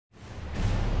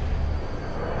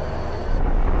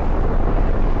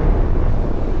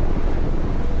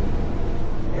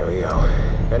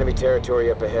territory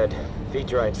up ahead. Feet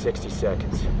dry in 60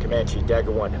 seconds. Comanche,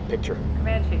 Dagger 1, picture.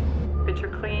 Comanche, picture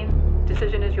clean.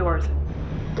 Decision is yours.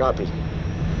 Copy.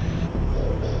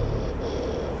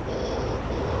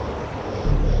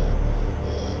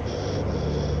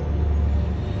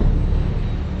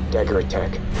 Dagger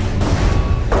attack.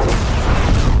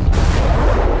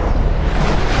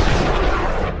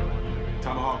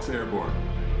 Tomahawk's airborne.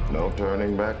 No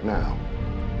turning back now.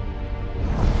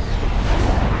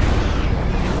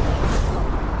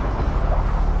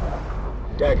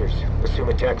 Daggers, assume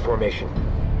attack formation.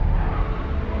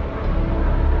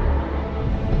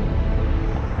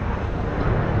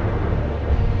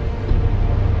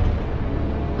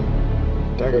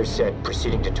 Daggers set,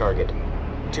 proceeding to target.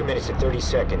 2 minutes and 30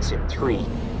 seconds in 3,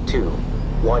 2,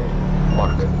 1,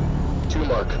 mark. 2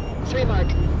 mark. 3 mark.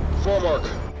 4 mark.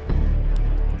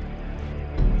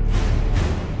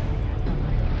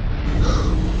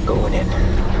 Going in.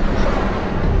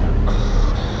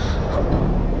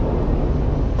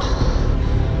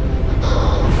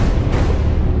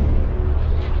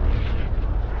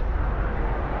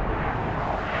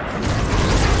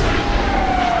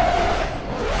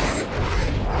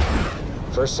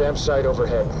 First SAM site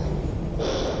overhead.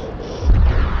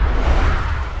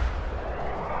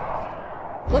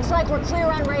 Looks like we're clear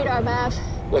on radar, Mav.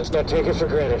 Let's not take it for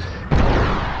granted.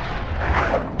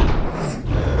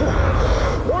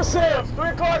 More SAMs, 3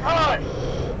 o'clock high!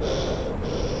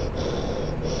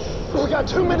 We got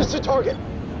 2 minutes to target.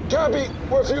 Copy.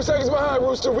 We're a few seconds behind,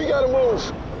 Rooster. We gotta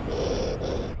move.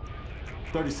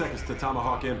 30 seconds to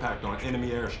Tomahawk impact on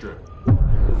enemy airstrip.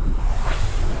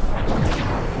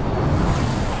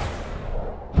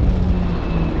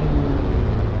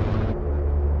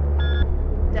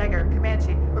 Dagger,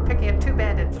 Comanche, we're picking up 2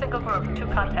 bandits. Single group, 2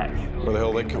 contacts. Where the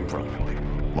hell they come from?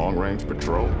 Long-range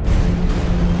patrol?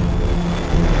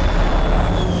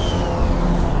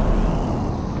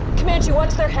 Comanche,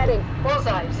 what's their heading?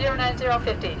 Bullseye,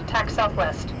 09050, tack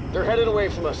southwest. They're headed away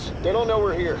from us. They don't know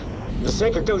we're here. The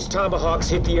second those Tomahawks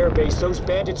hit the airbase, those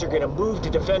bandits are gonna move to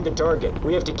defend the target.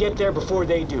 We have to get there before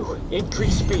they do.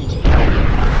 Increase speed.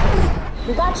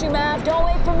 We got you, Mav. Don't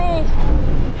wait for me.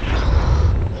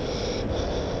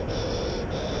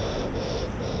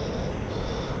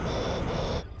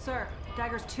 Sir,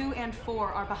 Daggers 2 and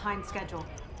 4 are behind schedule.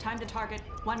 Time to target,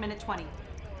 1 minute 20.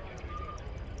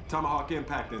 Tomahawk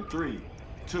impact in 3,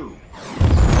 2.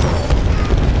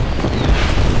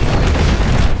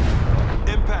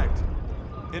 Impact.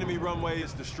 Enemy runway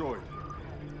is destroyed.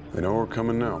 They know we're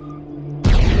coming now.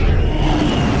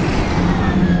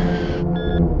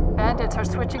 Bandits are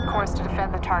switching course to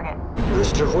defend the target.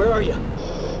 Rooster, where are you?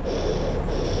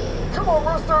 Come on,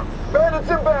 Rooster! Bandits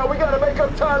inbound! We gotta make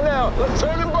up time now! Let's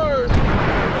turn and burn!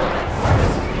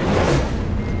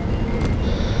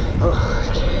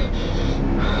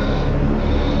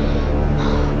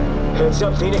 Heads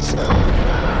up, Phoenix.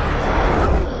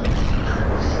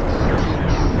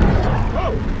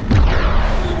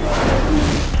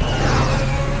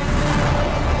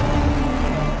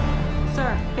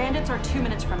 Sir, bandits are 2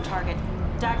 minutes from target.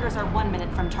 Daggers are 1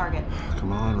 minute from target.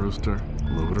 Come on, Rooster.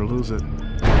 Move it or lose it.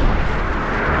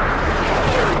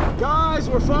 Guys,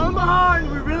 we're falling behind!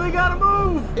 We really gotta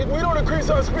move! If we don't increase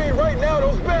our speed right now,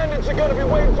 those bandits are gonna be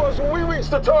waiting for us when we reach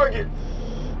the target!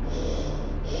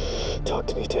 Talk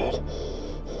to me, Dad.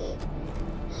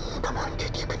 Come on,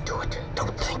 kid, you can do it.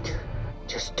 Don't think.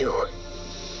 Just do it.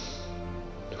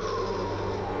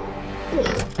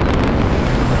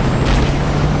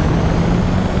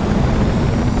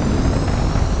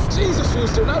 Jesus,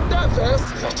 Rooster, not that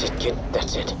fast! That's it, kid.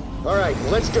 That's it. All right,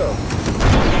 let's go.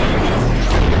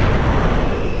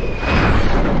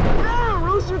 Ah,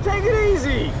 Rooster, take it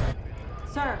easy!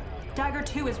 Sir, Dagger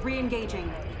 2 is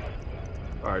re-engaging.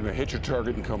 All right, now hit your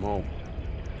target and come home.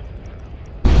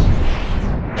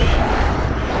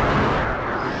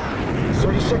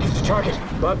 Seconds to target.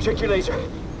 Bob, check your laser.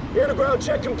 Air-to-ground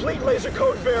check complete. Laser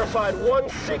code verified.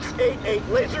 1688.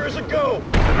 Laser is a go.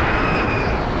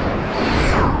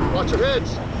 Watch your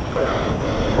heads.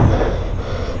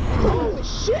 Holy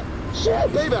shit! Shit!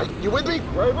 Payback, you with me?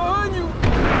 Right behind you.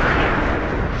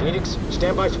 Phoenix,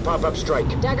 stand by for pop-up strike.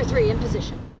 Dagger 3 in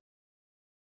position.